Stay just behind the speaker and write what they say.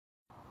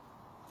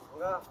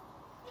哥，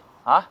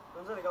啊？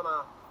蹲这里干嘛？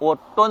我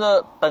蹲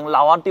着等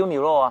老王丢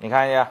牛肉啊！你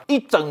看一下，一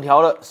整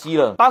条的西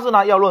冷，但是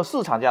呢，要论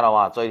市场价的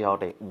话，这一条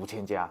得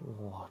5000加，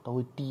哇，都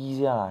会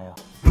低下来啊！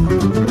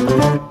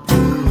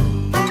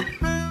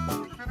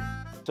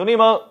兄弟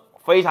们，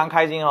非常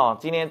开心哦！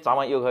今天咱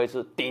们又可以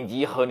吃顶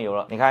级和牛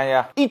了。你看一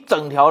下，一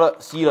整条的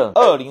西冷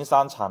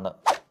203产的，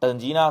等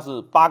级呢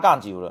是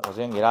8-9的。我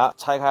先给它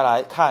拆开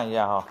来看一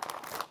下哈，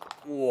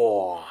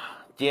哇！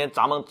今天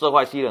咱们这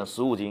块西冷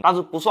15斤，但是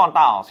不算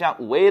大哦，像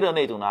5A 的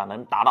那种呢，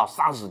能达到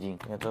30斤。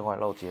你看这块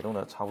肉解冻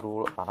的差不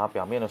多了，把它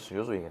表面的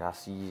血水给它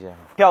吸一下，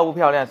漂不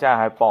漂亮现在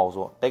还不好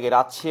说，得给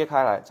它切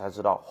开来才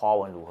知道花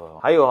纹如何。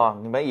还有啊，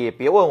你们也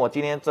别问我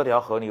今天这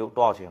条和牛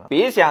多少钱了，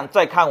别想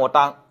再看我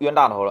当冤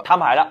大头了，摊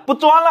牌了，不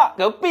装了，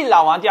隔壁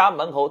老王家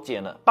门口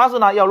捡的。但是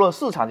呢，要论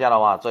市场价的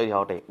话，这一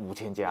条得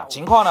5000加。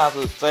情况呢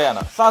是这样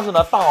的，上次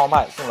呢蛋黄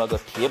派送了个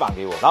铁板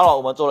给我，然后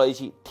我们做了一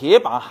期铁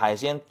板海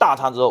鲜大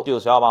餐之后，就有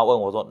小伙伴问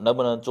我说能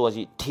不能做一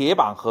期铁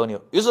板和牛，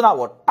于是呢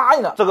我答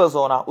应了。这个时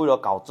候呢，为了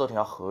搞这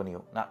条和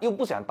牛，那又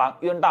不想当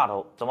冤大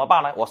头，怎么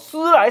办呢？我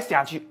思来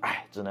想去，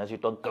哎，只能去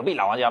蹲隔壁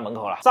老王家门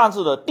口了。上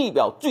次的地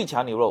表最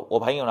强牛肉，我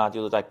朋友呢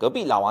就是在隔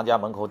壁老王家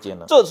门口捡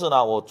的。这次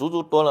呢，我足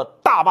足蹲了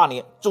大半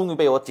年，终于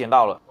被我捡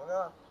到了。王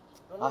哥，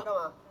蹲这干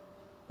嘛？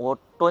我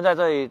蹲在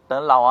这里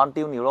等老王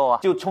丢牛肉啊，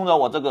就冲着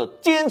我这个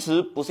坚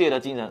持不懈的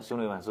精神，兄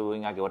弟们是不是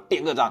应该给我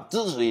点个赞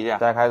支持一下？现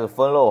在开始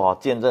分肉啊，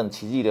见证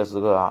奇迹的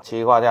时刻啊！切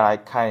一块下来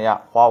看一下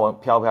花纹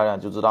漂不漂亮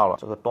就知道了。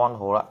这个端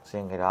头了，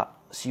先给它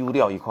修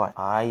掉一块。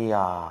哎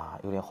呀，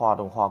有点化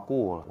冻化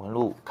过了，纹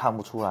路看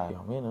不出来。表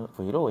面的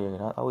肥肉也给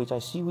它稍微再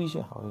修一下，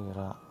稍微给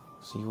它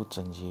修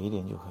整洁一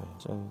点就可以，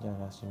这一下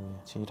给它修一下。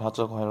其实它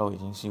这块肉已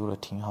经修的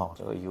挺好，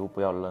这个油不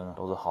要扔啊，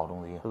都是好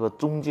东西。这个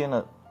中间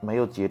的没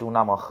有结度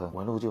那么狠，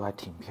纹路就还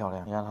挺漂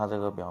亮。你看它这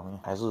个表面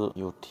还是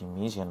有挺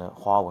明显的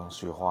花纹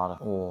雪花的。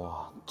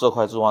哇，这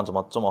块脂肪怎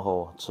么这么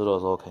厚？吃的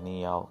时候肯定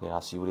也要给它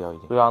修掉一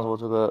点。虽然说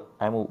这个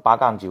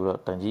M8-9的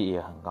等级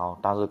也很高，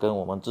但是跟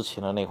我们之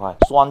前的那块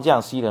酸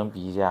酱西冷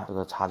比一下，这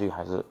个差距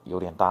还是有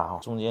点大哈。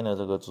中间的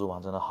这个脂肪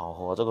真的好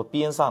厚，这个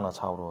边上的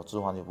差不多，脂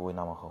肪就不会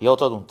那么厚。以后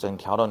这种整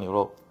条的牛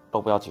肉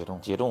都不要解冻，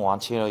解冻完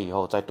切了以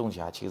后再冻起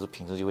来，其实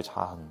品质就会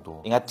差很多。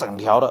应该整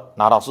条的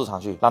拿到市场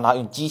去，让它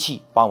用机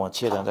器帮我们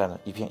切成这样的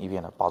一片一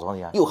片的，保存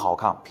起来又好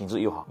看，品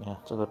质又好。你看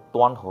这个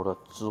端头的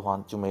脂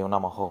肪就没有那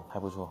么厚，还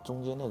不错。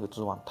中间那个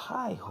脂肪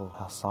太厚，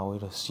它稍微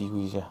的修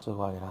一下，这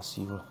块给它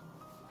修了，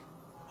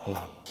嘿，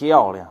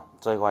漂亮。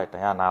这一块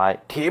等一下拿来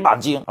铁板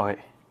煎。OK，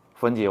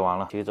 分解完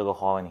了，其实这个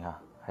花纹你看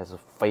还是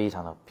非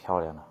常的漂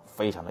亮的，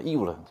非常的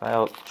诱人。再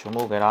要全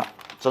部给它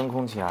真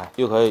空起来，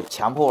又可以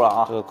强迫了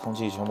啊！这个空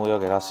气全部要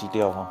给它吸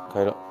掉哈，可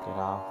以了，给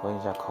它分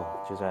一下口，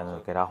就这样子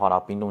给它放到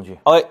冰冻去。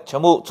OK，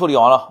 全部处理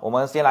完了，我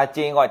们先来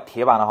煎一块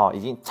铁板了哈，已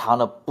经长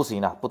的不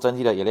行了，不争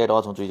气的眼泪都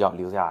要从嘴角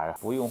流下来了。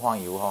不用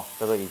换油哈，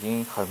这个已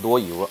经很多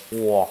油了，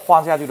哇，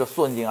换下去的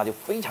瞬间啊，就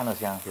非常的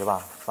香，铁板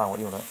上我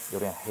用的有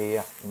点黑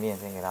啊，一面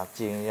先给它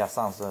煎一下，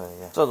上色一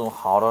下。这种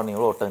好的牛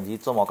肉等级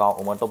这么高，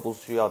我们都不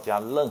需要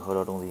加任何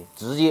的东西，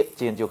直接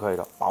煎就可以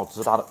了，保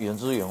持它的原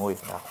汁原味。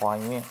给它换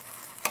一面。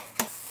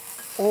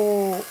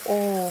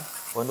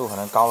温度可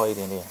能高了一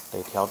点点，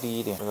得调低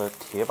一点。这个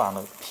铁板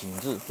的品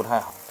质不太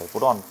好，得不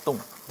断动，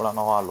不然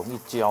的话容易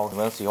焦。你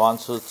们喜欢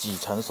吃几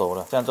成熟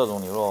的？像这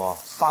种牛肉啊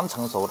，3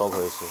成熟都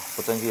可以吃。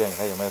不争气的，你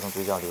看有没有从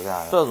嘴角流下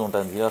来？这种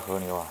等级的和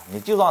牛啊，你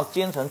就算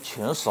煎成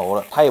全熟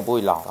了，它也不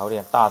会老。搞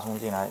点大葱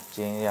进来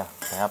煎一下，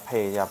等下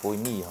配一下不会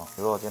腻哈。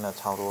牛肉煎的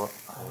差不多了，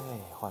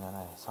换在那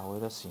里稍微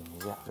的醒一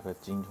下。这个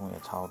金葱也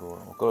差不多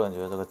了。我个人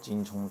觉得这个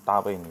金葱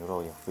搭配牛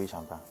肉也非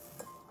常棒。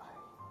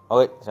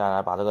OK， 接下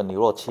来把这个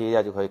牛肉切一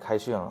下就可以开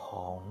炫了。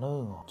好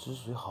嫩哦，汁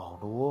水好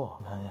多哦，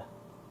你看一下，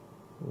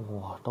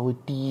哇，都会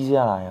滴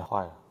下来呀！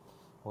坏了，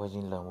我已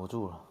经忍不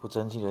住了，不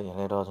争气的眼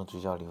泪都要从嘴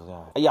角流下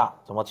来。哎呀，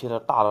怎么切的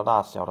大的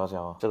大，小的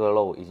小？这个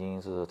肉已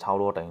经是差不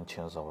多等于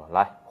全熟了。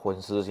来，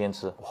混丝先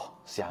吃，哇，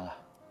香啊！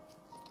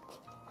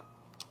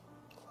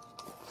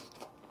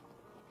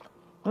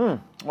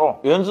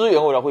原汁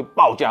原味的会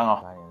爆浆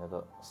啊！来点这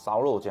个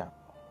烧肉酱，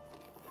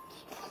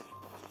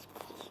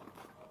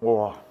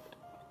哇！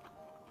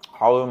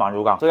好有满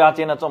足感，这样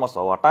煎的这么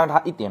熟啊，但是它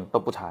一点都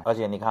不柴，而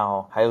且你看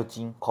哦，还有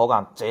筋，口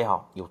感贼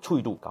好，有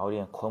脆度，搞一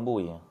点昆布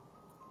盐，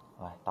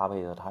来搭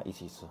配着它一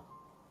起吃。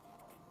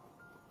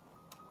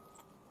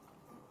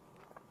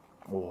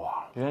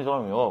哇，今天这个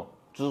牛肉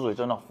汁水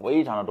真的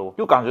非常的多，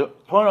就感觉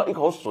吞了一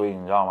口水，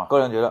你知道吗？个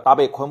人觉得搭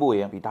配昆布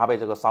盐比搭配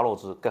这个烧肉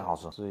汁更好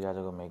吃。试一下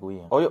这个玫瑰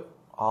盐，哦呦，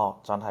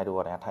沾太多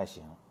了，等下太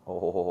咸了，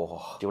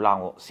就让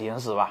我咸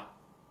死吧。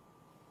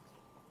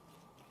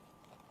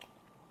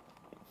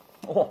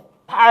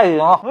太咸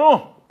了，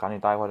赶紧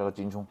搭一块这个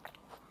金葱。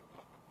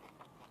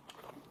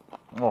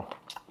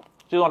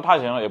就算太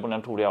咸了也不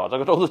能吐掉啊，这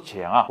个都是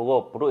钱啊。不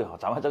过不对哈，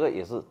咱们这个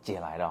也是捡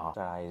来的哈。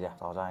再来一下，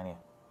少沾一点。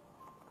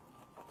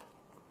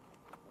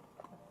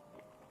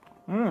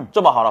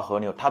这么好的和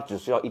牛，它只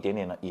需要一点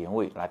点的盐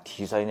味来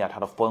提升一下它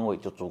的风味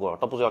就足够了，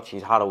都不需要其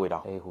他的味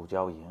道。胡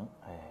椒盐，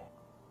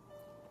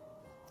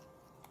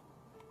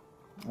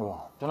哇，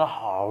真的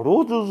好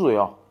多汁水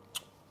啊！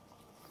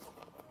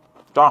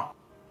赞。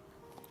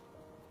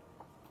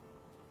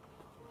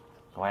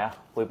么样？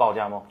会爆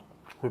浆吗？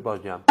会爆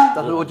浆，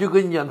但是我就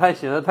跟你讲，太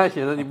咸了，太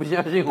咸了，你不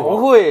相信我？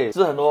不会，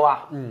汁很多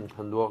吧？嗯，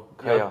很多，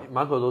可以哦，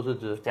满口都是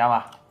汁。香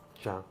吗？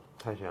香，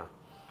太香。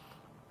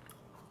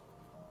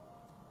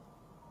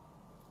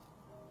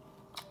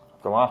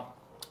怎么？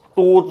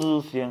多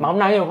汁鲜，蛮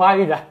难有发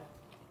育的。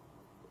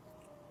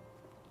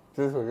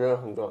汁水真的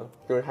很多，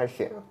就是太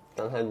咸了，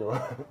讲太多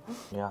了。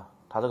你看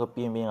它这个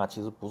边边啊，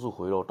其实不是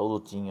回肉，都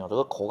是筋哦，这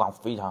个口感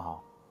非常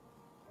好。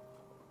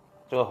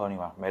这个和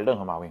牛啊，没任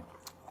何毛病，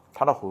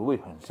它的回味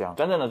很香，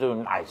真正的就是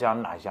奶香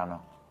奶香的。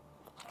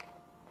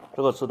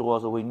这个吃多了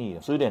是会腻的，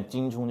吃一点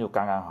京葱就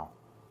刚刚好。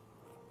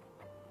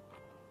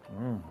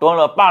炖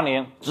了半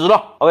年，值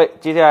了。OK，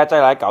 接下来再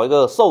来搞一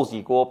个寿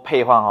喜锅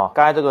配饭哈。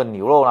刚才这个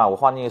牛肉呢，我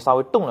放进去稍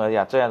微炖了一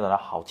下，这样子呢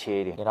好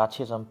切一点，给它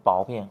切成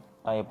薄片，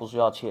但也不需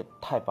要切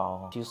太薄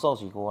哦。其实寿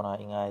喜锅呢，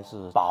应该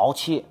是薄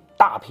切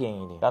大片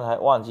一点。刚才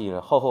忘记了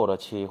厚厚的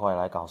切一块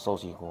来搞寿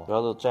喜锅，主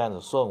要是这样子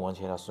顺纹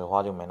切的，水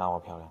花就没那么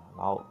漂亮。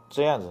然后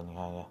这样子你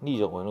看一下，逆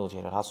着纹路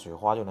切的，它水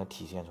花就能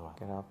体现出来。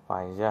给它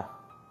摆一下，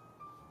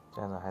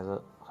这样子还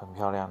是很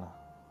漂亮的。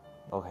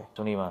OK，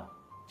 兄弟们。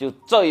就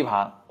这一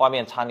盘，外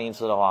面餐厅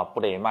吃的话，不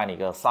得卖你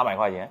个300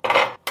块钱。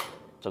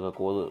这个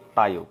锅是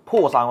带有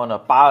破3分的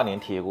82年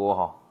铁锅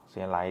哈。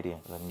先来一点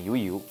这个牛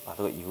油，把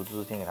这个油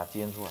脂先给它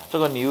煎出来。这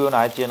个牛油拿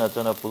来煎的，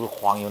真的不是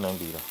黄油能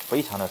比的，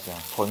非常的香，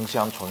纯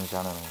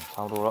香的那种。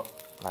差不多了，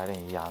来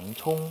点洋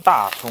葱、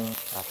大葱，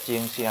啊，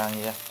煎香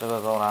一下。这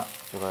个时候呢，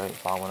就可以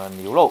把我们的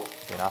牛肉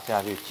给它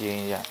下去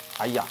煎一下。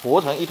哎呀，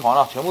和成一团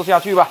了，全部下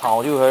去吧，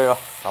好就可以了。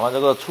咱们这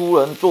个粗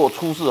人做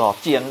粗事哦，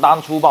简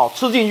单粗暴，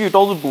吃进去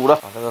都是补的。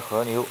把这个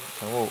和牛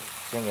全部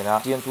先给它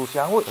煎出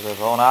香味。这个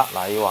时候呢，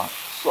来一碗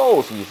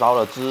寿喜烧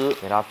的汁，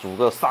给它煮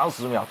个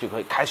30秒就可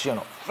以开炫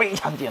了，非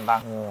常简单。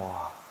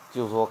哇，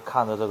就说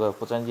看着这个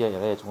不争气的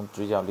眼泪从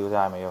嘴角流下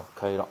来没有？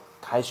可以了，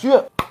开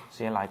炫。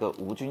先来个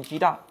无菌鸡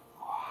蛋，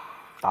哇，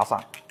打散。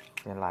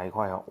先来一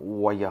块哦，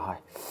哇呀嗨，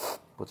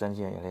不争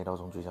气的眼泪都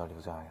从嘴角流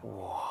下来了，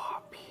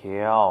哇，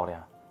漂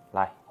亮。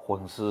来，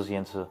混吃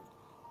先吃。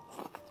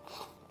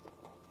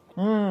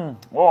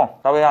哇，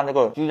搭配上这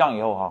个鸡酱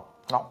以后哈，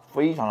那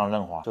非常的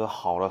嫩滑。这个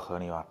好的和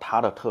牛啊，它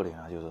的特点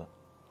啊就是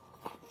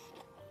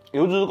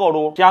油脂够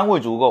多，香味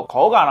足够，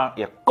口感呢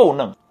也够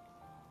嫩。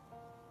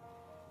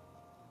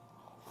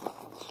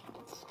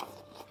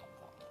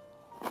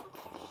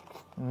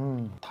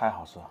太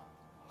好吃了。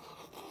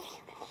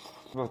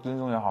这个京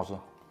葱也好吃，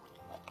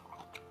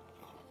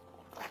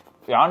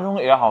洋葱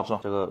也好吃。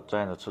这个这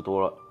样子吃多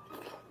了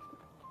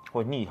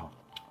会腻哈，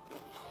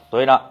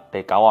所以呢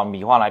得搞碗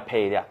米饭来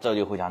配一下，这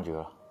就非常绝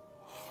了。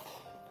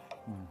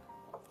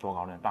多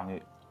搞点蛋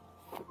液。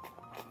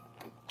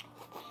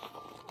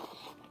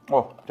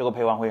哦，这个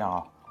配饭非常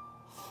好。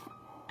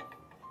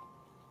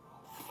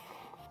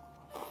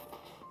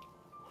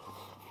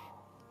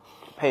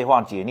配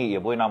饭解腻也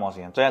不会那么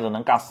咸，这样子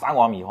能干3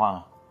碗米饭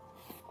啊。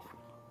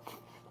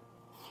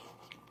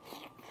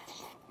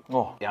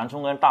哦，洋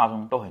葱跟大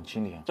葱都很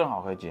清甜，正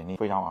好可以解腻，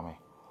非常完美。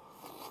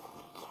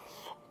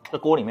这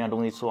锅里面的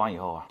东西吃完以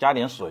后啊，加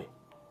点水，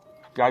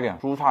加一点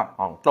蔬菜，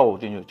哦，豆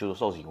进去就是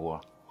寿喜锅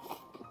了。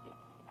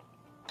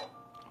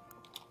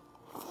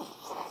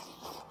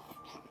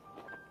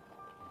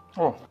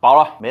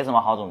饱了，没什么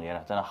好总结的，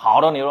真的，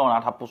好的牛肉呢，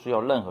它不需要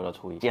任何的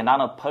处理，简单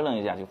的烹饪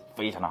一下就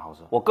非常的好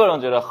吃。我个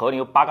人觉得和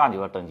牛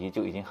8+9的等级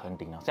就已经很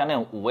顶了，像那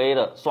种5A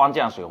的酸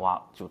酱水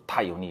花就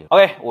太油腻了。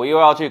OK， 我又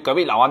要去隔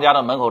壁老王家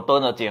的门口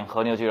蹲着捡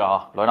和牛去了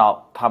啊，轮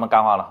到他们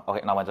干话了。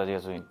OK， 那么这期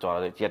视频做到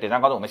这里，记得点赞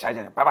关注，我们下期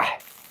再见，拜拜。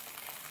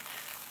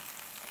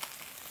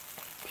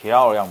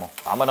漂亮吗？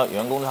咱们的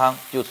员工餐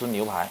就吃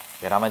牛排，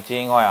给他们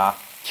煎一块啊，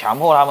强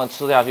迫他们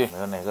吃下去。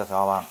哪个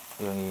小伙伴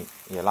愿意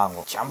也让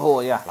我强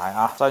迫一下来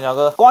啊！三小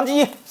哥关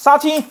机杀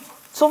青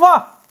吃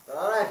饭。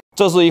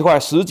这是一块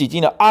10几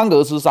斤的安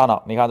格斯上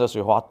脑，你看这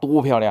水花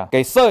多漂亮！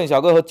给摄影小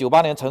哥和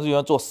98年程序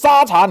员做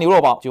沙茶牛肉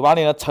堡，98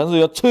年的程序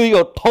员吃一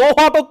口头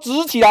发都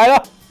直起来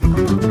了。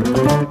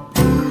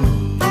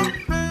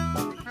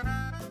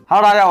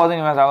Hello， 大家好，我是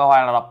你们小哥，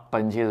欢迎来到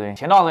本期视频。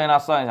前段时间呢，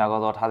摄影小哥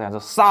说他想吃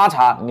沙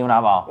茶牛腩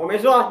堡，我没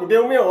说啊，你别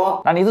污蔑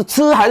我。那你是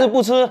吃还是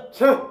不吃？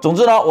吃。总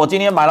之呢，我今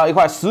天买了一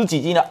块10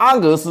几斤的安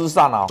格斯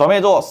上脑，准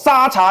备做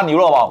沙茶牛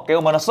肉堡，给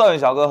我们的摄影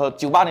小哥和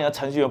98年的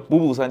程序员补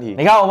补身体。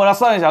你看我们的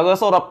摄影小哥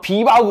瘦的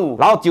皮包骨，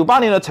然后98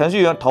年的程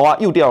序员头发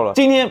又掉了，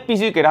今天必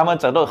须给他们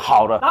整顿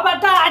好的。老板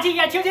大气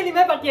呀，求求你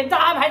们把点赞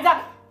安排上，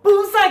不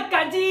胜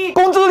感激。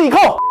工资你扣。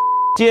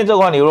今天这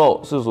块牛肉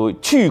是属于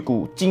去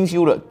骨精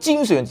修的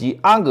精选级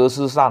安格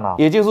斯上脑，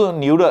也就是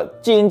牛的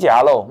肩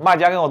胛肉。卖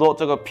家跟我说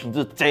这个品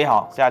质贼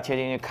好，现在切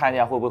进去看一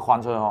下会不会翻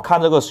车哦。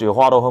看这个雪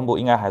花的分布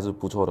应该还是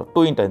不错的，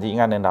对应等级应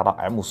该能达到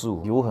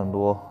M45。油很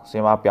多，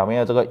先把表面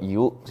的这个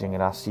油先给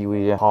它吸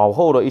微一下，好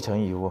厚的一层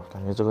油啊，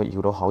感觉这个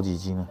油都好几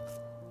斤了。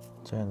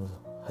这样子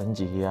很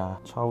挤压，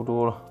差不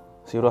多了。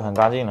修得很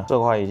干净了，这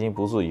块已经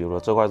不是油了，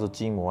这块是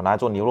筋膜，拿来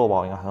做牛肉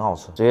堡应该很好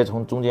吃。直接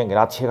从中间给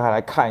它切开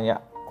来看一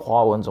下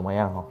花纹怎么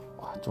样哦。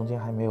中间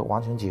还没有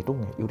完全解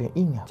冻哎，有点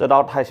硬啊。这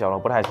刀太小了，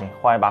不太行，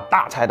换一把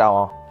大菜刀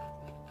哦。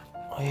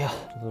哎呀，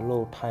这个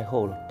肉太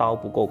厚了，刀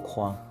不够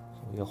宽，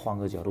所以要换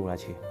个角度来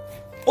切。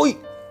哎，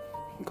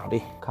搞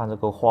定。看这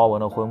个花纹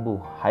的分布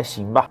还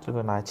行吧，这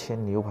个拿来切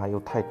牛排又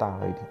太大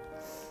了一点，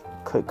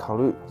可以考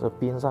虑这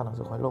边上的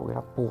这块肉给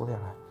它剥下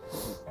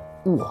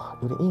来。哇，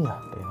有点硬啊，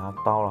给它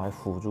刀来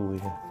辅助一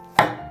下。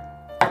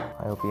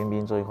还有边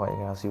边这一块也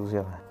给它修下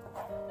来，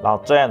然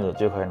后这样子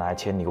就可以拿来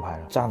切牛排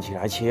了。站起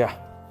来切啊，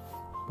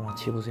不然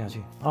切不下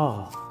去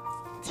啊。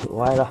切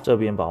歪了，这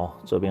边薄，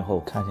这边厚，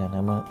看一下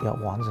能不能要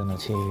完整的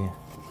切一遍。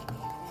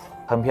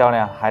很漂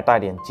亮，还带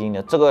点筋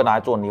的，这个拿来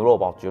做牛肉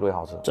堡绝对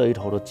好吃。这一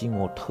头的筋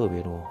膜特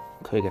别多，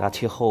可以给它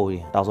切厚一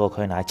点，到时候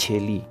可以拿来切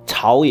粒，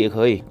炒也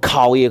可以，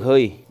烤也可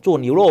以，做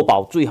牛肉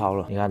堡最好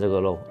了。你看这个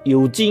肉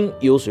有筋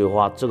有雪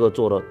花，这个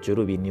做的绝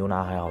对比牛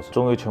腩还好吃。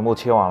终于全部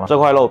切完了，这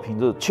块肉品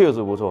质确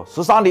实不错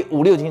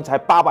，13.56斤才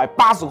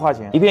880块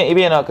钱，一片一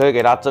片呢可以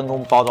给它真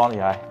空包装起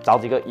来，找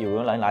几个有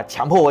缘人来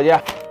强迫回家。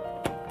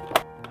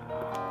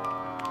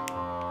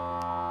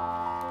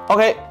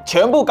OK，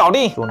 全部搞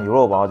定。做牛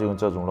肉堡就用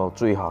这种肉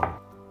最好了。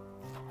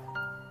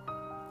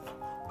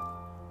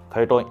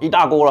可以炖一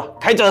大锅了，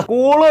开整。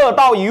锅热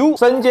倒油，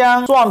生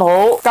姜、蒜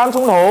头、干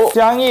葱头、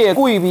香叶、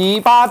桂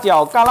皮、八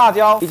角、干辣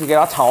椒一起给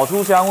它炒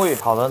出香味，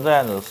炒成这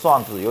样子，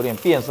蒜子有点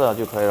变色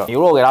就可以了。牛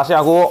肉给它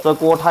下锅，这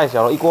锅太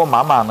小了，一锅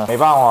满满的，没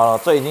办法了，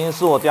这已经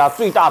是我家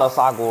最大的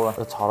砂锅了。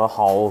这炒的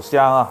好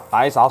香啊！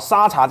来一勺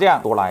沙茶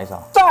酱，多来一勺，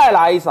再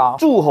来一勺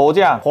柱侯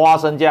酱、花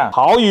生酱、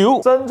蚝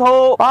油、生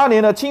抽、8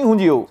年的青红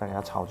酒，再给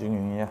它炒均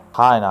匀一下。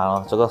太难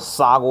了，这个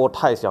砂锅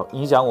太小，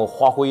影响我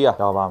发挥啊，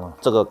小伙伴们，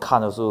这个看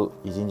的是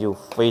已经就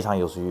非常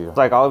有食欲了。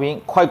再搞一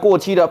瓶快过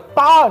期的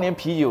82年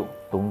啤酒，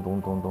咚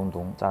咚咚咚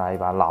咚，再来一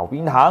把老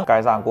冰糖，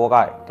盖上锅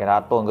盖，给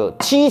它炖个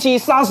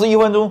31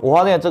分钟。我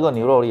发现这个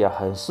牛肉粒啊，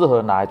很适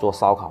合拿来做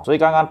烧烤，所以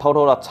刚刚偷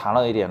偷的藏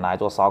了一点拿来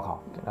做烧烤，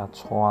给它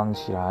穿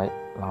起来，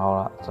然后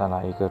呢，再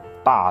来一个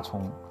大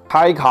葱，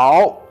开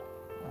烤，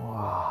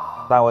哇！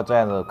待会这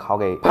样子烤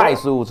给派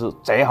师傅吃，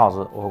贼好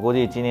吃。我估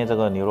计今天这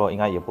个牛肉应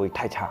该也不会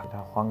太差。给它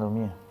换个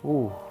面，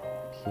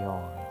漂亮！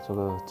这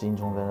个金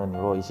葱跟这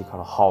牛肉一起烤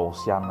的好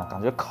香啊，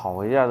感觉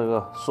烤一下这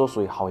个缩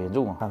水好严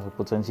重啊。看是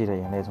不争气的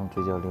眼泪从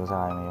嘴角流下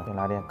来没有？先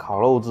来点烤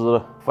肉汁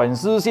了，粉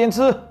丝先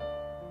吃。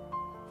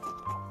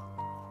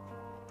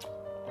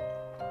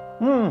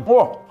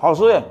哇，好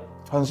吃耶，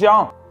很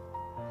香。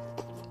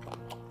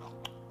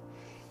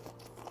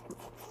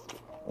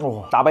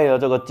搭配的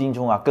这个金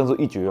葱啊，更是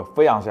一绝，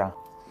非常香。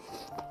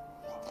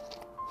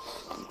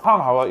烫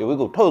好了，有一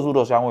股特殊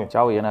的香味，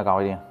加个盐来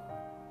搞一点。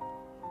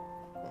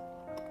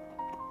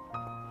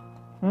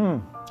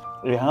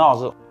也很好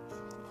吃。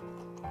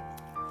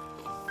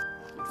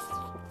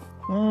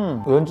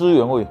原汁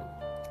原味，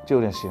就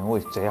有点咸味，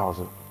贼好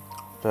吃。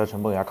这个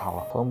全部给它烤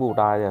了，分布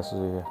大家再试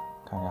一下，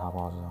看一下好不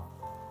好吃啊？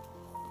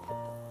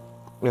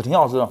也挺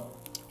好吃的，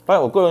但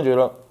是我个人觉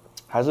得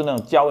还是那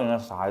种椒盐的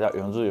撒一下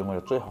原汁原味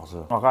的最好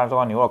吃。我看这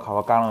块牛肉烤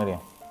的干了一点，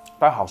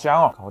但好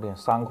香哦。搞点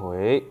山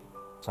葵，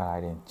再来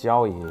一点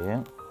椒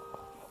盐，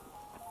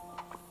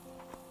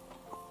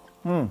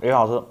也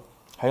好吃，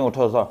很有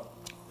特色。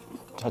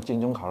这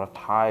金葱烤的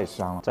太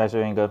香了，再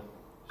选一根。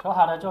说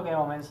好的做给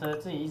我们吃，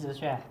自己一直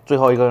选。最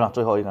后一根了，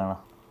最后一根了。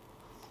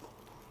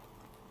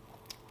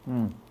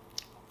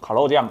烤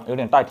肉酱有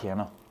点带甜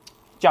了，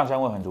酱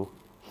香味很足。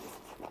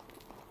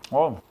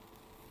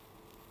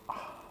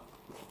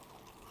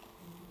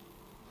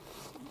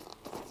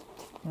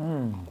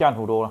酱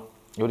土多了，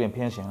有点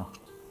偏咸了。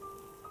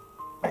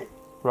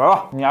来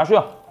吧，你拿去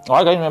了，我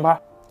还给你们拍。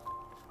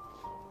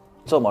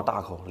这么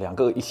大口，两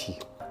个一起，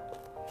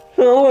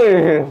香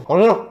味好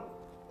吃，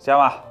香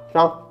吧？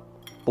香。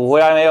补回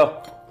来没有？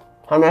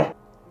还没。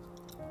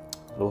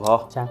如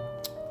何？香。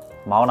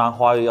毛囊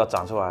花育要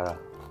长出来了。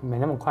没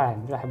那么快，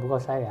你这还不够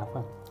塞2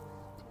份。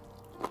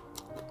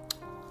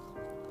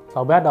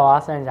手不要抖啊，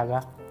摄影小哥，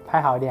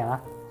拍好一点啊。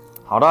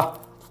好的。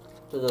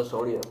这个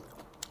手里，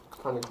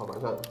看你烤盘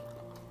上，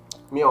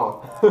妙啊！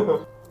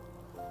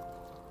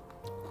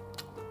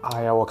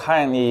哎呀，我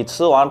看你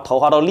吃完头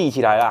发都立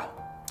起来了，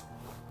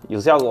有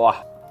效果啊！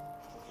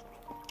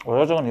我觉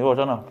得这个牛肉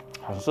真的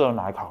很适合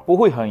拿来烤，不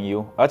会很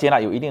油，而且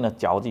呢有一定的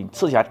嚼劲，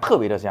吃起来特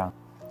别的香。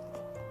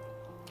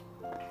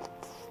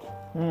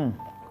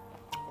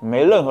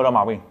没任何的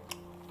毛病。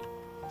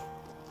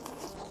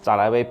再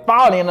来杯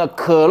82年的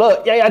可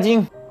乐压压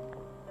惊。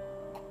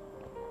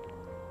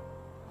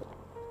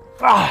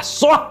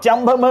爽！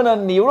香喷喷的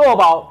牛肉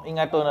堡，应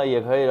该炖了也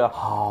可以了，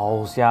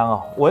好香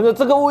哦！闻着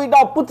这个味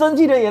道，不争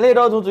气的眼泪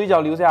都要从嘴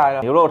角流下来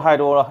了。牛肉太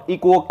多了，一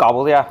锅搞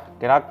不下，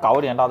给它搞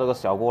一点到这个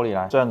小锅里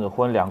来，这样子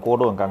分2锅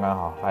炖刚刚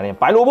好。来点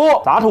白萝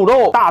卜、炸土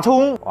豆、大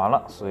葱，完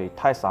了水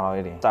太少了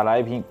一点，再来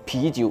一瓶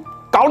啤酒，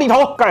搞里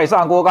头，盖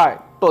上锅盖，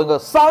炖个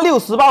36、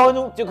18分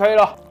钟就可以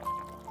了。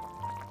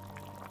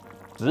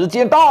时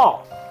间到，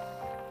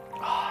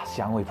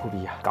香味扑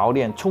鼻啊！搞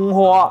点葱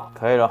花，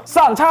可以了，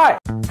上菜。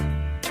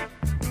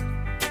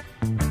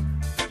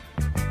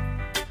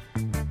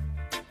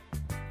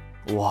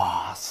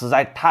哇，实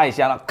在太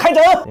香了！开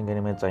整，先给你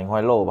们整一块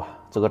肉吧，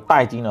这个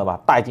带筋的吧，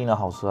带筋的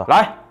好吃啊！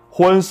来，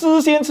混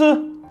丝先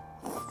吃。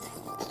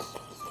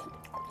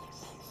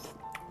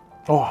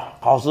哇，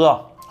好吃啊，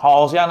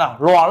好香啊，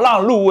软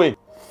烂入味。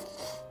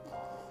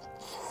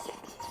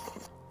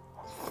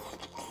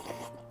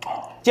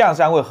酱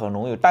香味很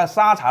浓郁，但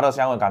沙茶的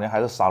香味感觉还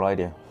是少了一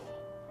点。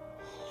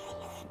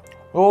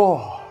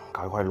哦，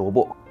搞一块萝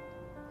卜，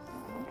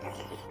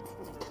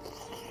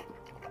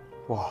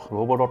哇，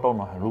萝卜都炖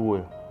得很入味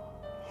了，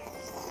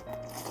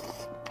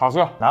好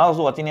吃。然后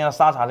是我今天的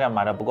沙茶酱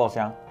买的不够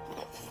香，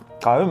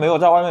感觉没有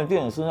在外面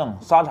店里吃那种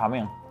沙茶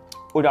面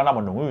味道那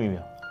么浓郁一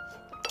点，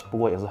不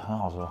过也是很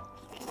好吃的。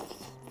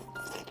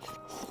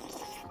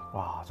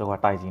哇，这块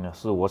带筋的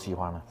是我喜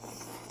欢的。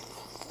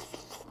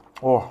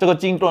哇，这个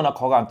筋炖的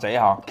口感贼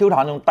好 ，Q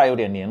弹中带有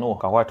点黏糯。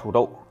搞块土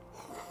豆，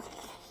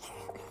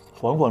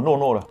混混糯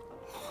糯的。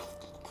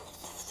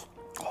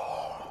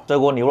这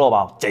锅牛肉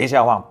堡贼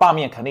下饭，拌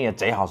面肯定也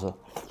贼好吃。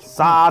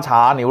沙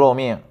茶牛肉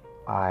面，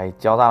哎，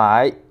浇上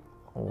来。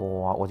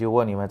哇，我就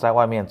问你们，在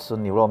外面吃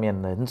牛肉面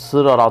能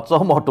吃得到这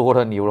么多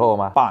的牛肉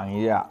吗？拌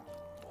一下，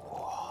哇，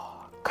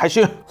开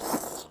心。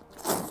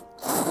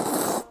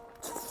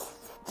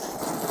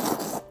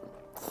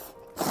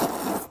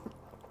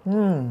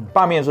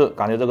拌面是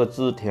感觉这个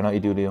汁甜了一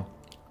丢丢，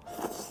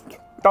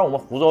但我们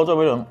福州这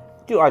边人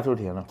就爱吃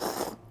甜的。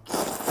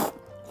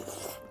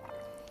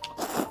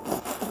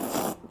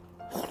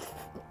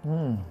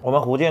我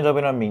们福建这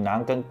边的闽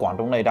南跟广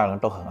东那一带人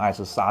都很爱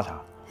吃沙茶。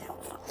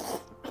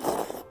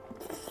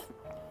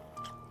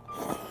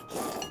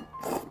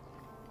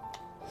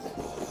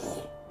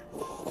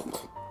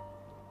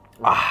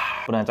啊，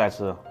不能再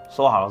吃了，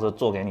说好了是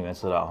做给你们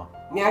吃的啊。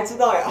你还知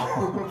道呀？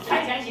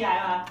还想起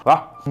来吗？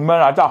来，你们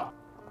来照。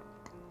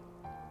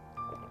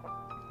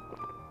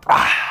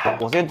啊，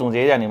我先总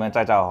结一下，你们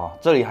再照啊。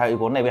这里还有一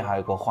锅，那边还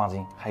有一锅，放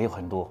心，还有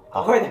很多。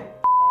好会的。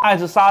爱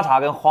吃沙茶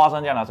跟花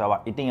生酱的小伙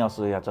伴一定要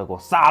试一下这锅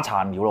沙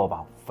茶牛肉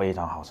堡，非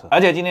常好吃。而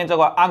且今天这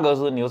块安格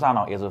斯牛上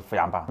脑也是非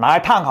常棒，拿来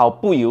炭烤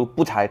不油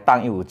不柴，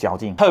但又有嚼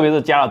劲，特别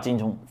是加了金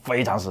葱，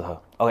非常适合。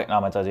OK， 那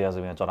我们这期的视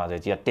频就做到这里，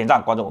记得点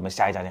赞关注，我们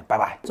下一期再见，拜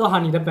拜。做好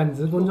你的本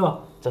职工作，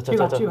去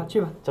吧，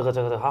这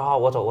个，好，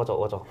我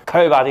走，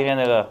可以吧？今天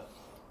这个，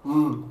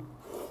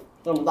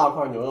这么大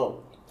块牛肉，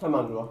太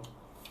满足了。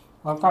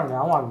我干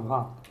2碗米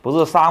饭，不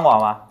是3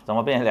碗吗？怎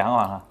么变成2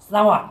碗了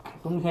？3碗，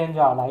冬天就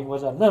要来一锅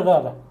这热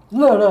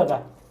热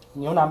的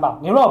牛腩堡、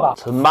牛肉堡。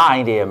吃慢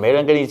一点，没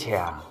人跟你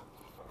抢。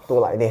多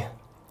来一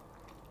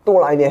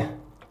点，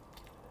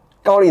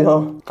高里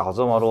头。搞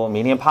这么多，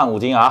明天胖5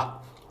斤啊！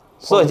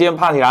瞬间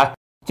胖起来。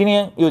今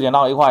天又捡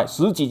到了一块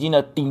10几斤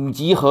的顶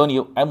级和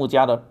牛 M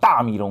加的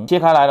大米龙，切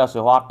开来的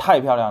水花太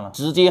漂亮了，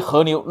直接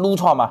和牛撸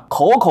串嘛，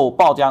口口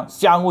爆浆，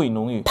香味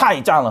浓郁，太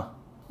赞了。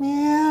喵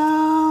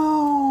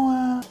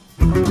啊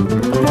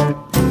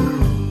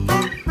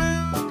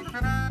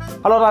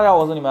！Hello， 大家好，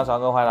我是你们的小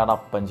哥，欢迎来到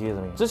本期的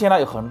视频。之前呢，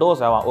有很多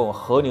小伙伴问我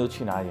和牛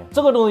去哪里捡，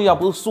这个东西要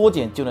不是说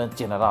捡就能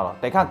捡得到了，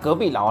得看隔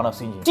壁老王的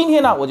心情。今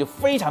天呢，我就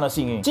非常的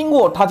幸运，经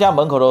过他家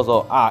门口的时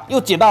候啊，又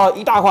捡到了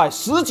一大块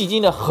10几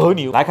斤的和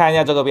牛。来看一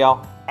下这个标。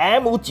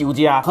M9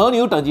加和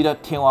牛等级的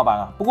天花板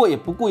啊，不过也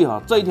不贵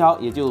哈，这一条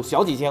也就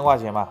小几千块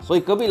钱吧，所以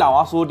隔壁老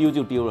王说丢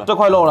就丢了。这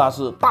块肉呢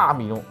是大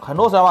米龙，很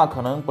多小伙伴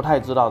可能不太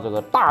知道这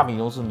个大米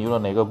龙是牛的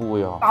哪个部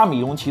位哦。大米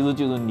龙其实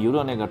就是牛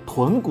的那个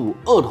臀骨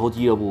二头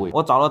肌的部位。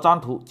我找了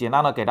张图，简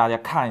单的给大家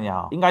看一下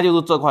啊，应该就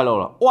是这块肉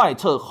了，外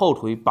侧后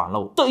腿板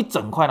肉这一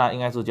整块呢，应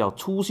该是叫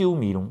粗修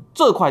米龙，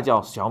这块叫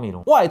小米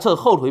龙，外侧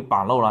后腿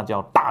板肉呢叫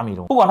大米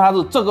龙。不管它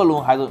是这个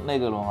龙还是那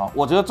个龙啊，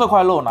我觉得这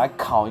块肉来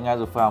烤应该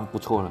是非常不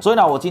错的。所以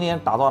呢，我今天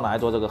打算来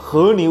做这个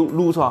和牛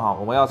撸串哈，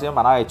我们要先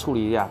把它给处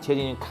理一下，切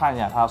进去看一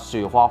下它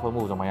水花分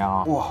布怎么样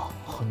啊？哇，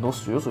很多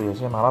血水，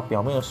先把它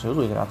表面的血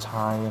水给它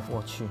擦一下。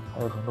我去，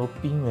还有很多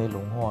冰没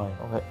融化哎。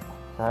OK，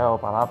 还要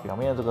把它表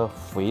面这个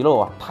肥肉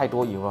啊，太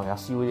多油了，给它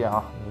修一下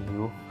啊。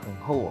油很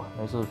厚啊，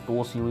没事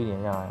多修一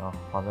点下来啊。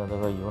反正这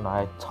个油拿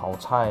来炒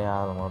菜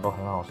呀、什么都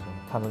很好吃。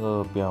看这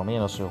个表面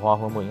的水花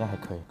分布应该还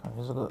可以，感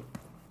觉这个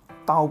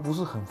刀不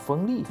是很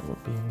锋利，这个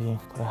边边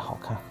不太好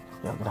看，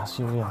要给它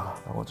修一下啊。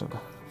然后这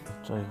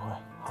一块。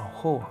好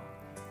厚啊，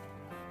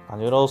感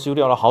觉都修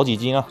掉了好几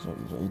斤啊，这里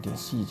有一点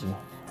细节，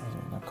还是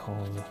给它抠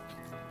一下。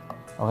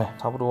OK，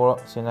 差不多了，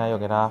现在要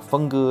给它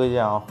分割一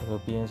下啊，这个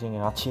边先给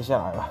它切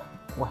下来吧。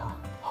哇，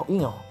好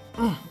硬哦！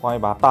换一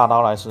把大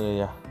刀来试一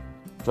下，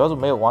主要是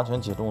没有完全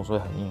解冻，所以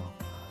很硬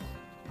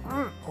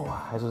哦。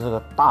哇，还是这个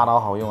大刀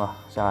好用啊，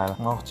下来了。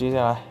然后接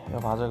下来要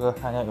把这个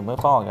看一下有没有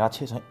办法给它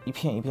切成一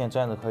片一片，这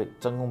样子可以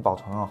真空保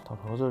存啊。头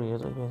这里的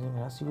这一片先给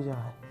它修下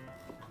来。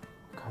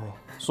可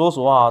以，说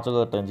实话，这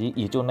个等级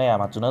也就那样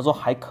吧，只能说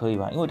还可以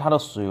吧，因为它的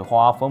水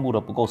花分布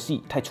的不够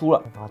细，太粗了，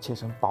把它切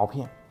成薄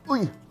片。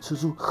哎，吃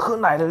出喝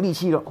奶的力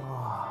气了，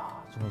哇，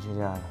终于切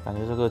下来了。感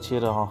觉这个切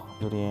的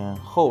有点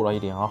厚了一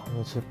点啊，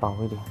要切薄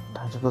一点。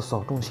但这个手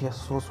动切，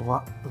说实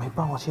话没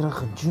办法切得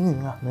很均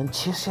匀啊，能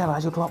切下来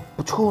就算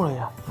不错了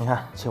呀。你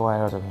看切歪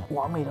了这边，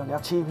完美的给它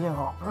切一片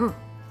哈。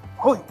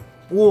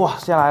哇，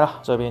下来了，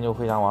这边就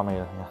非常完美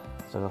了，你看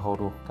这个厚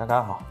度刚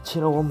刚好，切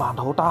得我满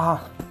头大汗。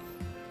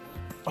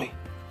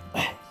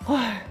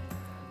唉，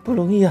不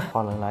容易啊，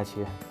换人来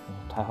切，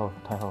太厚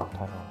了，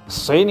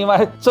谁你妈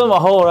这么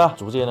厚了？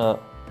逐渐的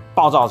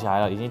暴躁起来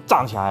了，已经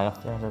胀起来了。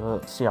现在这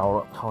个小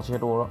了，好切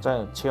多了。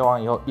在切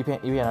完以后，一片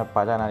一片的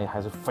摆在那里，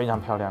还是非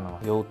常漂亮的。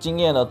有经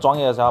验的专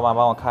业的小伙伴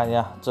帮我看一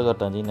下，这个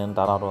等级能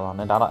达到多少？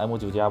能达到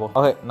M9加不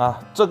 ？OK， 那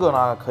这个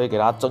呢，可以给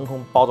它真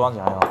空包装起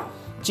来哦。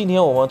今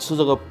天我们吃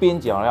这个边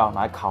角料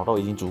来烤都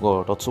已经足够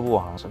了，都吃不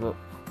完了。这个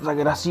再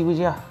给它修一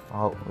下，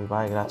然后尾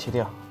巴也给它切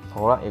掉，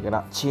头了也给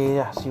它切一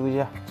下，修一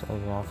下，再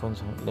给它分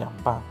成2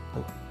半。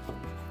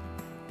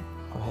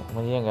OK， 我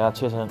们今天给它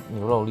切成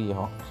牛肉粒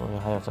哈，所以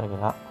还有再给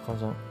它分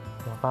成2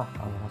半，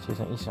然后给它切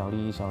成一小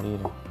粒一小粒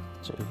的，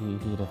这一粒一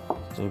粒的，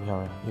贼漂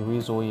亮，有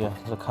一说一啊，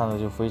这看着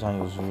就非常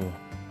有食欲。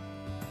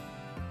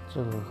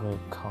这个可以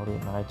考虑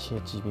拿来切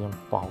几片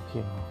薄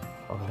片啊。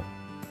OK，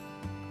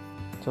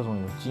 这种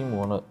有筋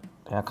膜的。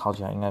等下烤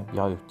起来应该比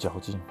较有嚼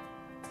劲。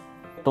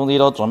东西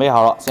都准备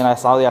好了，先来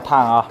烧一下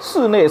炭啊！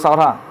室内烧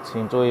炭，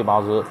请注意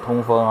保持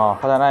通风啊！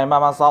它在那里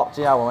慢慢烧。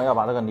接下来我们要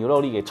把这个牛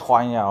肉粒给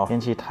穿一下哦。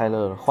天气太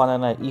热了，放在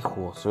那一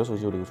火，水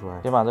就流出来。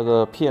先把这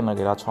个片呢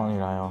给它穿起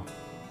来哦。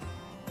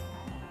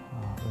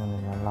这样给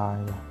它拉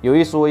一下。有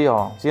一说一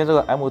哦，今天这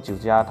个 M9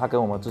加它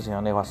跟我们之前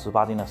的那块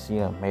18斤的西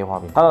冷梅花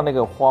饼，它的那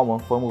个花纹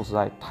分布实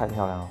在太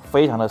漂亮了，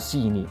非常的细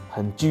腻，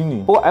很均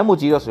匀。不过 M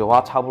级的雪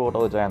花差不多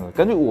都是这样子。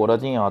根据我的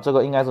经验啊，这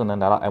个应该是能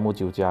达到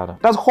M9加的。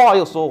但是话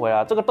又说回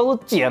来，这个都是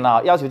碱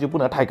啊，要求就不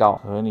能太高。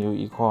和牛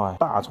一块，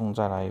大葱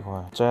再来一块，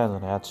这样子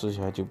等下吃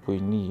起来就不会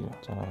腻了。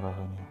再来一块和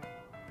牛。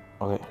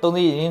OK， 东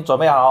西已经准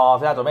备好了哦，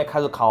现在准备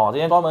开始烤啊。今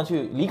天专门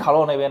去李烤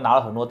肉那边拿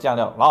了很多酱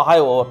料，然后还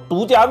有我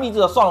独家秘制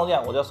的蒜蓉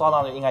酱，我觉得刷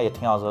上去应该也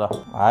挺好吃的。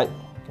来，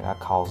给它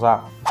烤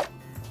上。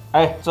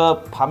哎，这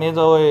旁边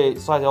这位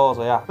帅小伙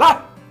谁呀？来，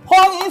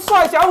欢迎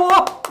帅小伙。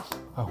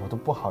哎，我都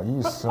不好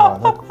意思了，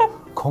都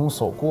空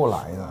手过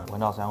来的。闻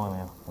到香味没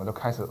有？我都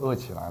开始饿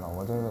起来了，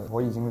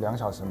我已经2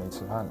小时没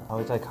吃饭了。稍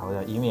微再烤一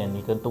下，以免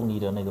你跟东尼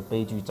的那个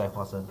悲剧再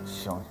发生。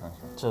行，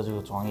这就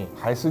是专业，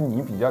还是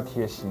你比较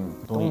贴心。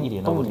东尼一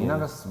点都不贴心。那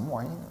个什么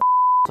玩意儿？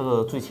这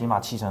个最起码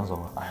7成熟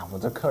了。哎呀，我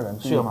这客人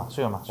睡了嘛。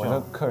我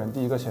这客人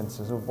第一个先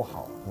吃是不是不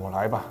好？我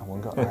来吧，文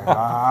哥。哎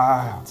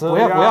呀，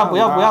不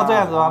要这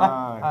样子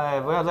啊！哎，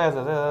不要这样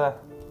子，这。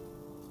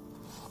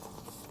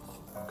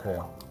可以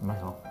啊，没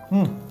熟。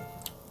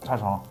太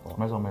长了，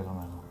没熟。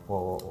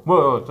我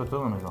这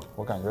真的没熟。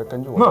我感觉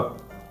根据我，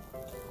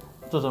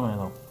这真没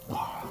熟。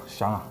哇，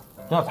香啊！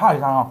真的太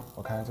香了。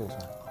我看一下这一串，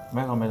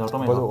没熟，都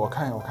没熟。不是，我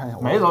看一下。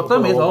没熟，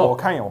真没熟。我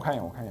看一眼。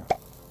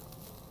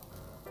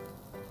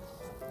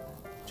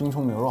京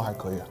葱牛肉还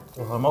可以，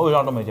我什么味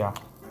道都没加，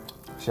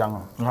香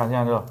啊！你看现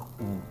在这个，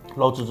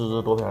肉滋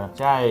滋多漂亮。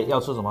现在要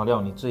吃什么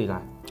料你自己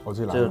来，我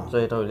自己来。这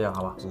些都有料，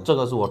好吧？这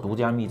个是我独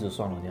家秘制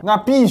蒜蓉酱，那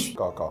必须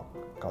搞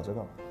这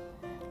个。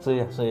试一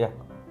下，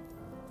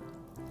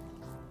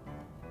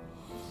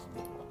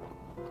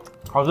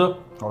好吃。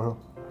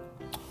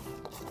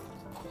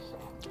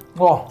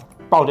哇，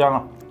爆浆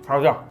了，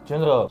超香！今天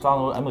这个蒜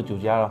蓉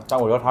M9加了，但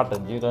我觉得它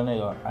等级跟那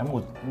个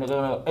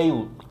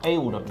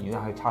A5的比例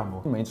还差很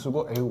多。没吃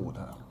过 A5的，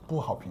不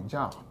好评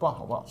价，不知道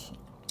好不好吃。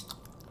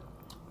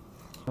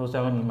要不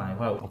下回你买一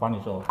块，我帮你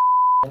做。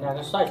2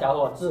个帅小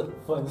伙子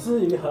粉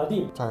丝于何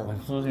地？粉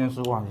丝这件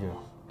事忘记了。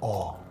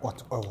哦，我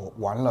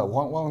完了，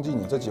忘记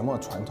你这节目的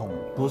传统了。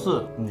不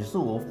是，你是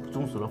我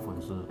忠实的粉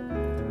丝，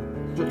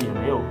就也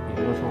没有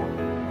错。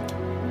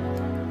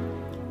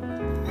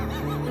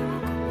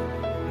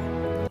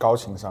高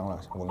情商了，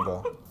文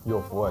哥，有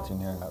福了，今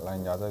天来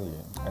你家这里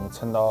还能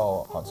蹭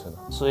到好吃的。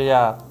吃一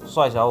下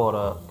帅小伙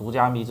的独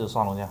家秘制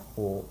蒜蓉酱。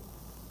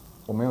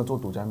我没有做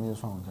独家秘制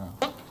蒜蓉酱。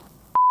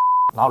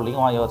然后淋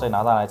完以后再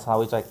拿上来稍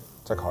微再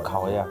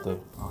烤一下，对，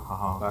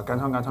好，来干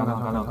唱。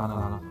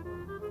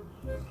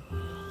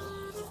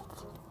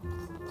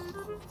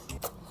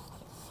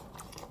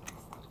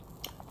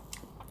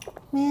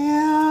喵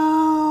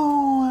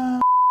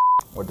啊！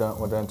我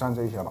等蘸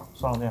这一下吧。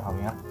蒜蓉酱好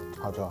评啊，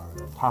好吃。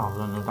太好吃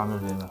了，能蘸这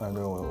些的。哎，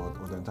对，我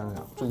等蘸这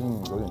下。最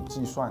近有点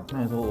计算。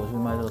那你说我去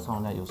卖这个蒜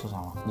蓉酱有市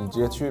场吗？你直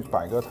接去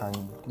摆个摊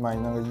卖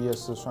那个夜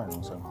市蒜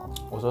蓉生蚝。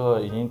我这个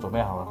已经准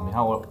备好了，你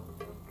看我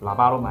喇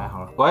叭都买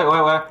好了。喂，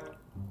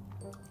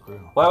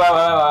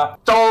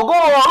走过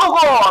路过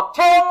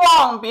千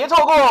万别错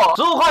过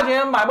，15块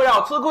钱买不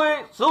了吃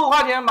亏，15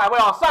块钱买不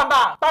了上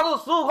当，但是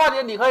15块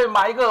钱你可以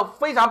买一个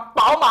非常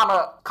饱满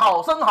的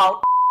烤生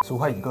蚝，15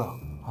块一个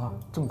啊，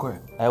这么贵？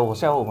哎，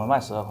下回我们卖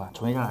12块，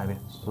重新再来一遍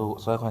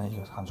，12块钱一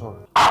个，喊错了。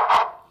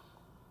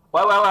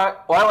喂，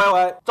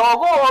走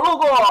过路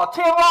过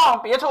千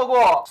万别错过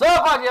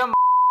，12块钱。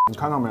你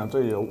看到没有？这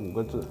里有5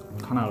个字，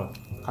看到了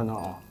啊，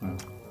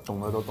懂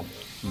的都懂，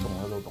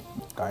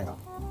改一改。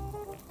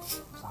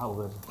啥5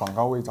个字？广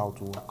告位招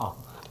租啊！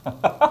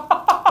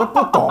这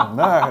不懂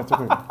的这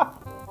个。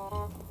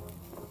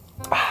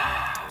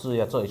试一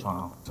下这一串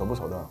啊，熟不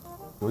熟的？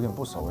有点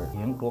不熟哎。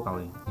盐多搞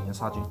一点，盐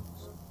杀菌。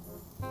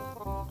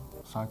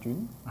杀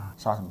菌啊？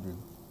杀什么菌？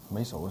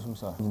没熟是不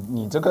是？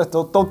你这个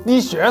都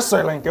滴血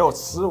水了，你给我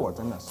吃，我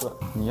真的是。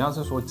你要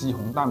是说肌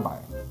红蛋白，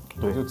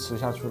对，就吃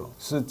下去了。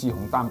是肌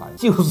红蛋白，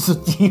就是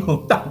肌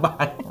红蛋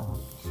白。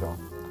行。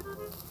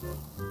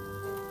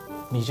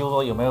你就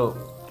说有没有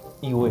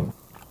异味？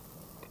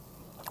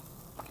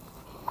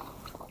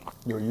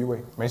有异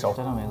味，没熟，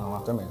真的没熟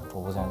吗？真没熟，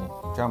我不相信。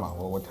这样吧，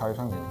我挑一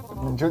串给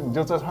你，你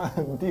就这串，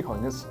你第一口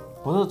你就吃。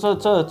不是这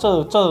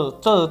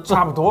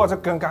差不多，这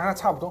跟刚才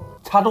差不多，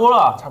差多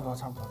了。差不多。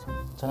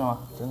真的吗？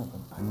真的。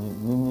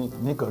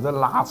你搁这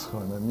拉扯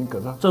呢，你搁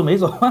这。这没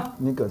熟吗？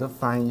你搁这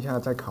翻一下，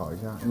再烤一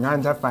下，你看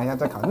你再翻一下，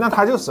再烤，那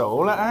它就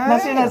熟了。哎，那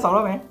现在熟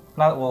了没？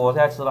那我现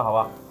在吃了，好不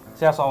好？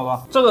现在双不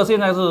双？这个现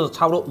在是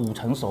差不多5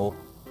成熟，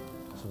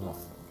是不是？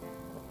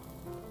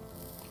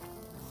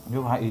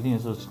牛排一定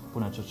是不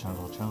能吃全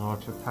熟，全熟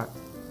吃太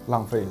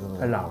浪费，是不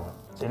是？太老了。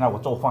现在我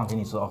做饭给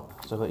你吃哦，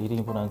这个一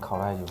定不能烤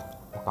太久。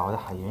我搞的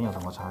海盐有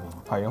什么差别吗？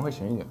海盐会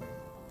咸一点，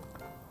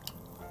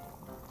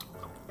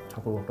差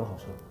不多都好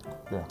吃。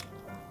对啊。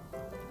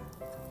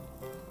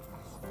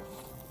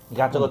你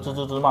看这个滋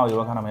滋滋冒油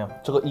了，看到没有？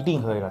这个一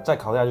定可以了，再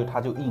烤下去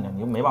它就硬了，你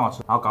就没办法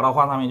吃。然后搞到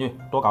饭上面去，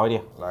多搞一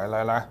点。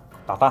来，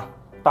打蛋，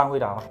蛋会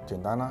打吗？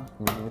简单啊，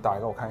你打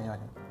一个我看一下先。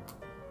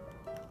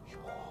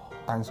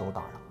单手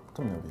打呀，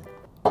这么牛逼。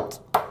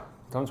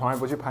咱们从来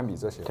不去攀比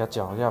这些。给它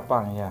搅一下，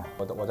拌一下。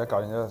我再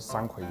搞点这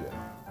3葵盐，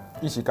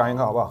一起干一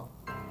个好不好？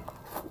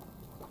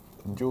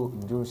你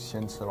就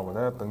先吃了，我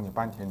在这等你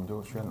半天，你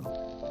就炫了。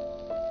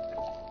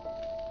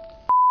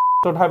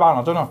这太棒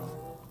了，真的。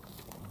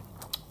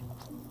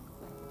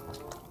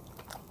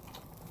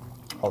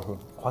好吃，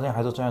发现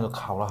还是这样子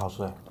烤了好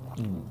吃哎。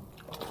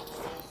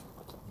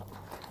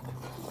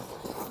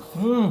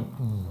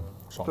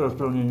爽。这吃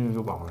进去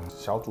就饱了。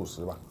小主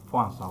食吧，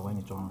饭少给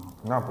你装了。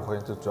那不会，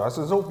这主要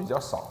是肉比较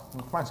少，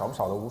饭少不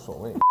少都无所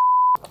谓。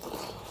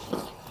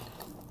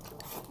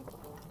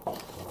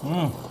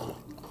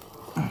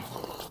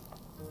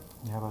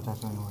你要不要再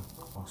剩一会？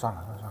哦，算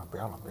了，不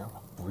要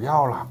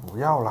了，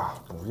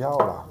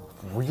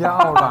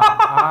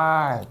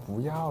哎，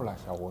不要了，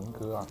小文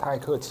哥啊，太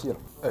客气了。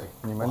哎，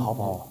你们好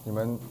饱，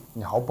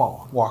你好饱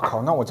啊！哇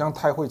靠，那我这样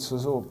太会吃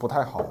是不是不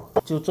太好啊？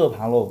就这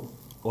盘肉，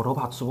我都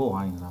怕吃不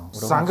完，你知道吗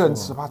？3个人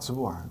吃怕吃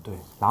不完。对，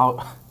然后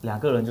2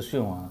个人就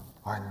炫完了。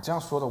哎，你这样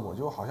说的，我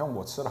就好像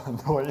我吃了很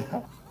多一样。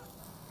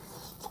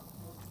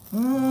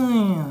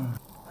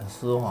很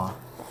丝滑。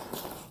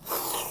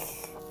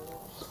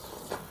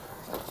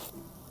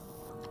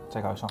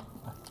再搞一串。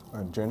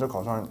你今天这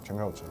烤串全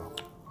给我吃了。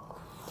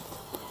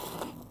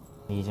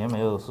你以前没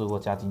有试过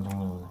加金葱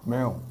是不是？没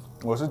有，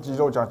我是鸡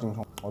肉加金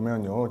葱，我没有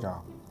牛肉加，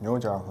牛肉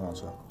加很好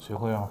吃。学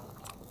会了？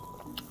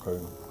可以。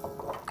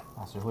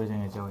学会先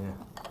给教一下。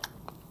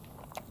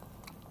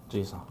自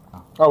己扫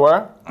啊。喂。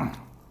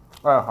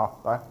哎，好，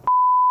来。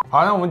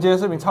好，那我们今天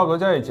视频差不多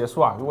到这里结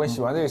束啊。如果你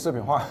喜欢这期视频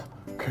的话，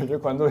可以去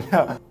关注一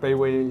下卑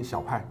微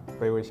小派，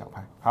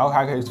然后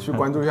还可以去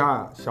关注一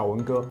下小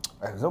文哥。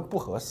哎，这不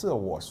合适，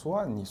我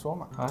说你说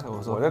嘛。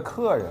我这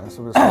客人是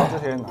不是说这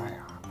些？哎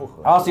呀，不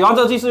合适。好，喜欢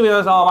这期视频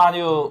的小伙伴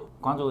就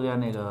关注一下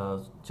那个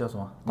叫什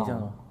么？你叫什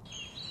么？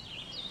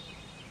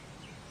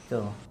叫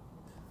什么？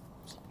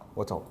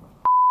我走。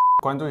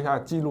关注一下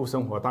记录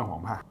生活蛋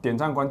黄派，点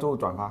赞、关注、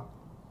转发。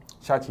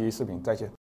下期视频再见。